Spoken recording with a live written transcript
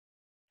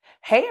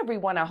Hey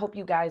everyone, I hope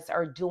you guys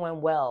are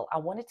doing well. I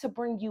wanted to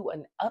bring you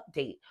an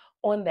update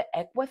on the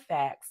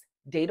Equifax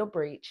data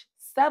breach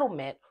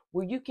settlement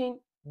where you can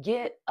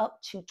get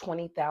up to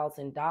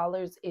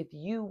 $20,000 if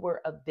you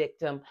were a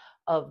victim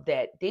of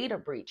that data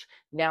breach.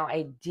 Now,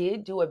 I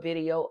did do a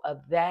video of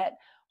that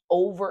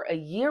over a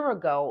year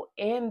ago,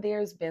 and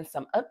there's been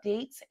some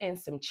updates and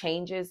some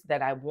changes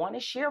that I want to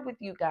share with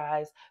you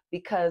guys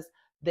because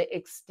the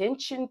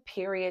extension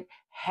period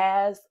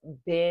has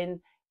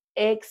been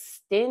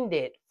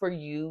extended for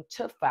you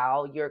to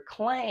file your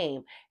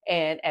claim.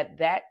 And at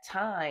that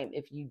time,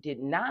 if you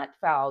did not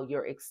file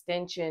your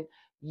extension,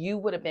 you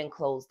would have been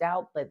closed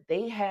out, but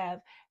they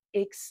have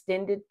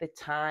extended the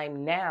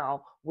time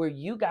now where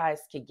you guys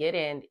could get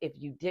in if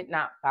you did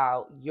not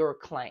file your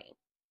claim.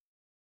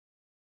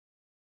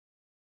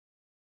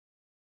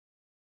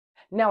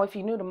 Now, if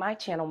you're new to my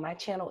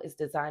channel is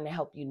designed to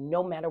help you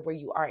no matter where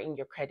you are in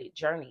your credit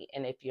journey.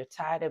 And if you're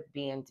tired of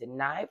being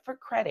denied for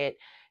credit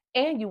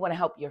and you want to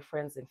help your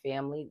friends and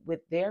family with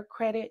their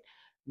credit,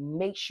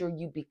 make sure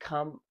you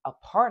become a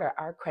part of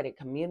our credit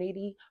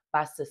community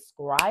by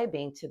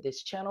subscribing to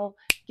this channel,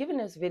 giving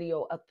this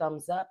video a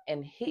thumbs up,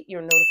 and hit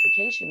your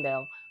notification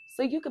bell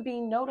so you could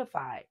be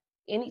notified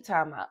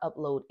anytime I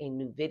upload a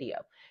new video.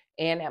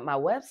 And at my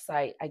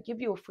website, I give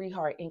you a free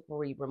hard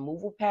inquiry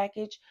removal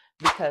package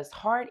because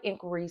hard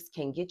inquiries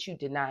can get you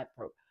denied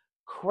for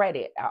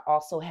credit. I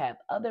also have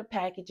other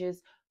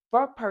packages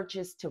for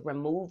purchase to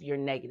remove your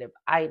negative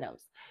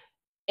items.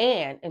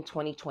 And in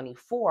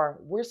 2024,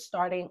 we're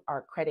starting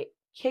our credit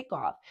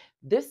kickoff.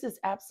 This is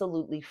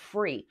absolutely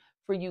free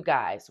for you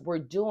guys. We're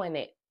doing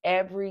it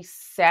every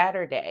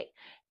Saturday,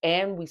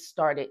 and we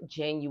started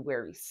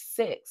January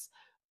 6th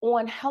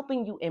on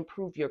helping you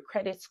improve your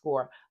credit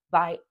score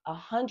by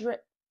 100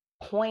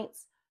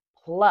 points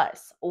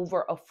plus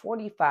over a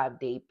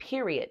 45-day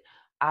period.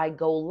 I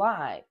go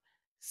live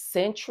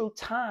Central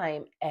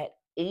Time at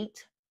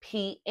 8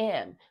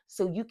 p.m.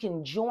 So you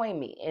can join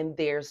me, and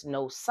there's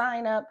no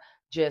sign up.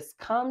 Just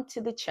come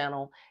to the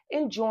channel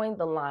and join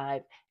the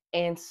live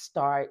and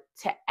start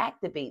to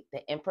activate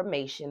the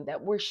information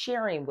that we're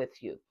sharing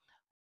with you.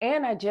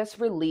 And I just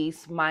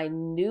released my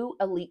new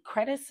Elite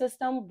Credit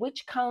System,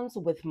 which comes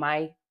with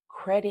my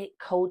credit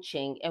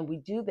coaching. And we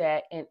do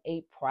that in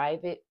a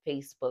private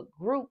Facebook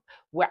group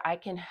where I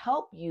can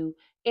help you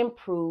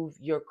improve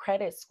your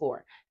credit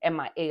score. And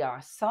my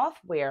AR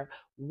software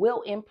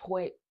will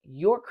input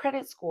your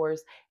credit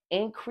scores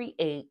and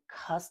create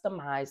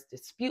customized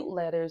dispute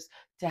letters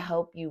to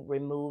help you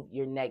remove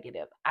your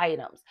negative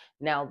items.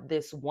 Now,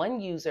 this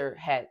one user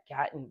had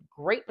gotten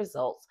great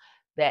results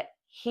that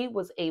he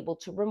was able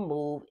to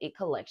remove a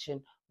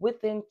collection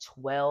within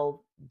 12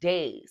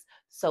 days.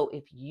 So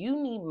if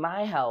you need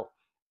my help,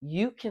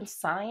 you can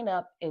sign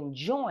up and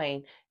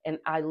join, and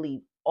I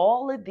leave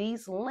all of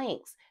these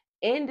links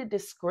in the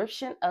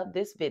description of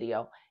this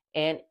video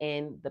and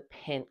in the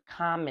pinned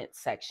comment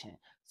section.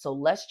 So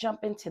let's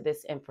jump into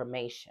this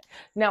information.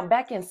 Now,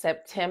 back in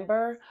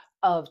September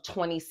of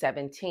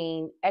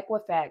 2017,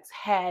 Equifax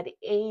had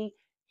a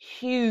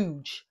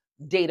huge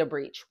data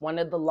breach, one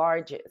of the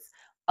largest,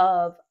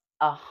 of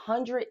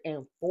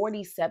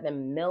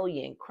 147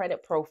 million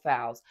credit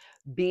profiles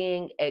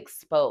being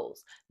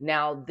exposed.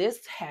 Now,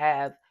 this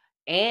have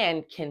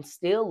and can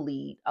still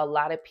lead a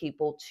lot of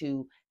people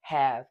to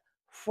have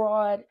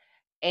fraud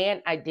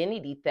and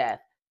identity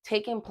theft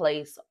taking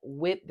place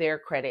with their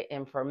credit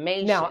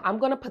information. Now, I'm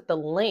going to put the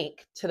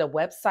link to the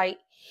website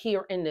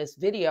here in this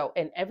video,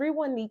 and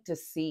everyone needs to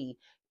see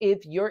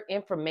if your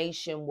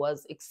information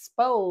was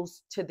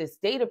exposed to this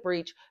data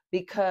breach,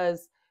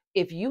 because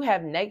if you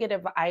have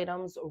negative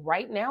items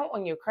right now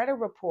on your credit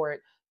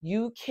report,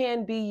 you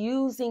can be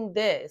using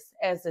this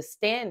as a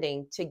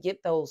standing to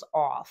get those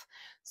off.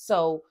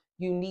 So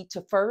you need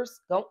to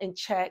first go and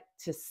check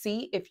to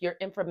see if your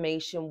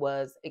information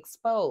was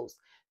exposed.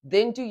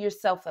 Then do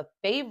yourself a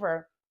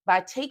favor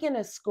by taking a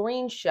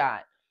screenshot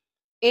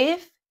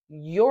if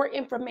your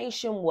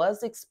information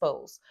was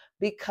exposed,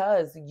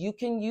 because you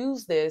can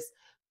use this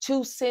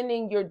to send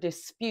in your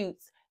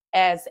disputes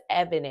as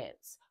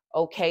evidence,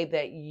 okay,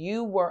 that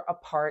you were a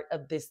part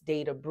of this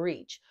data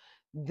breach.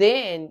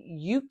 Then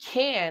you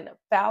can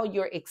file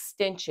your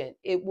extension.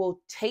 It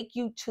will take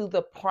you to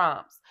the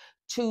prompts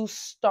to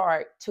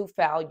start to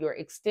file your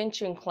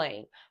extension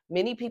claim.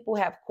 Many people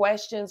have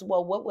questions.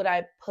 Well, what would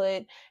I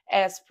put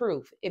as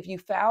proof? If you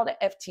filed an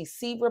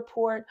FTC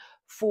report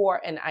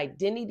for an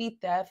identity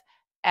theft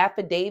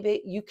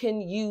affidavit, you can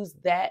use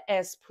that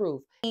as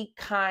proof. Any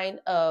kind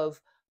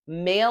of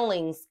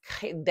mailings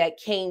that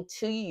came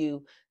to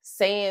you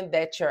saying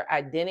that your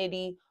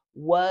identity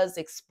was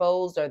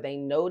exposed or they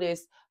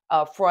noticed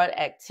fraud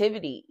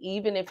activity,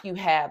 even if you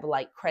have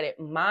like credit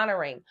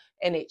monitoring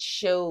and it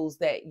shows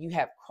that you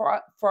have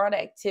fraud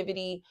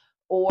activity,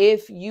 or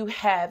if you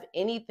have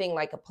anything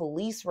like a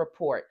police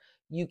report,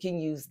 you can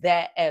use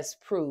that as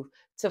proof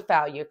to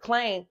file your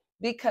claim,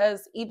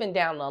 because even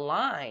down the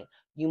line,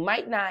 you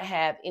might not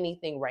have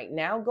anything right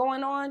now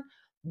going on,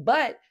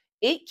 but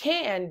it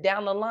can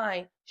down the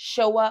line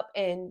show up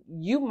and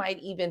you might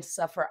even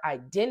suffer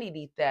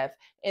identity theft,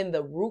 and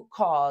the root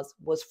cause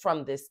was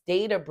from this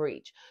data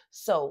breach.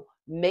 So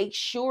make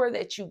sure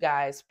that you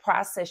guys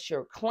process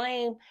your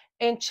claim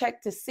and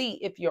check to see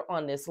if you're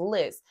on this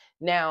list.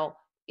 Now,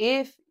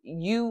 if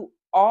you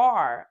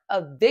are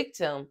a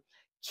victim,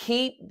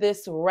 keep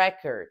this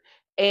record.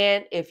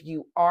 And if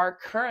you are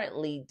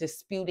currently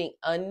disputing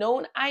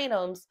unknown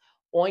items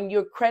on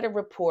your credit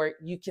report,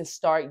 you can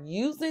start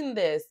using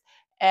this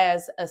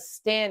as a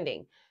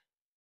standing.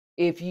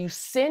 If you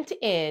sent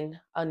in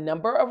a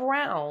number of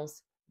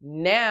rounds,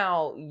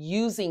 now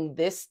using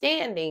this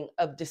standing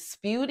of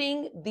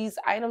disputing these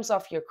items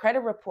off your credit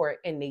report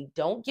and they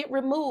don't get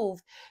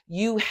removed,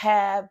 you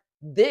have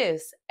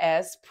this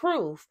as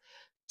proof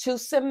to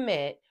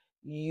submit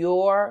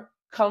your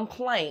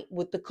complaint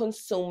with the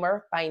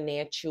Consumer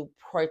Financial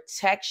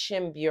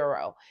Protection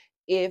Bureau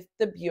if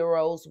the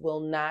bureaus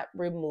will not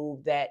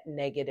remove that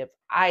negative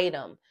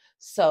item.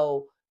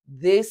 So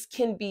this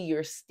can be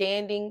your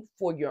standing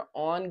for your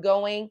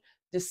ongoing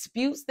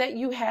disputes that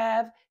you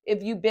have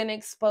if you've been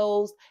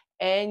exposed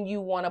and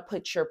you want to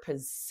put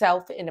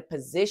yourself in a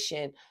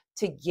position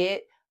to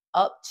get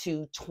up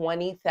to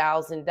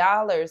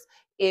 $20,000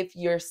 if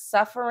you're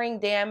suffering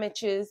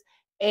damages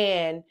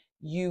and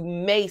you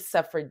may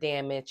suffer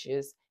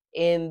damages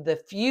in the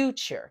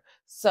future.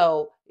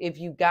 So if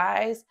you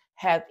guys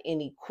have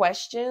any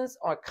questions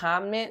or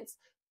comments,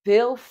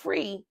 feel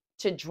free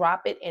to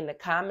drop it in the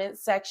comment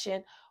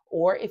section.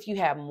 Or if you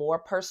have more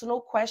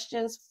personal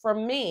questions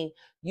from me,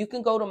 you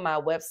can go to my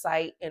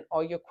website and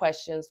all your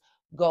questions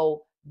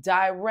go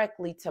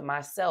directly to my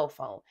cell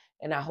phone.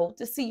 And I hope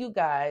to see you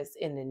guys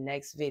in the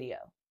next video.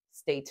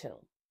 Stay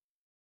tuned.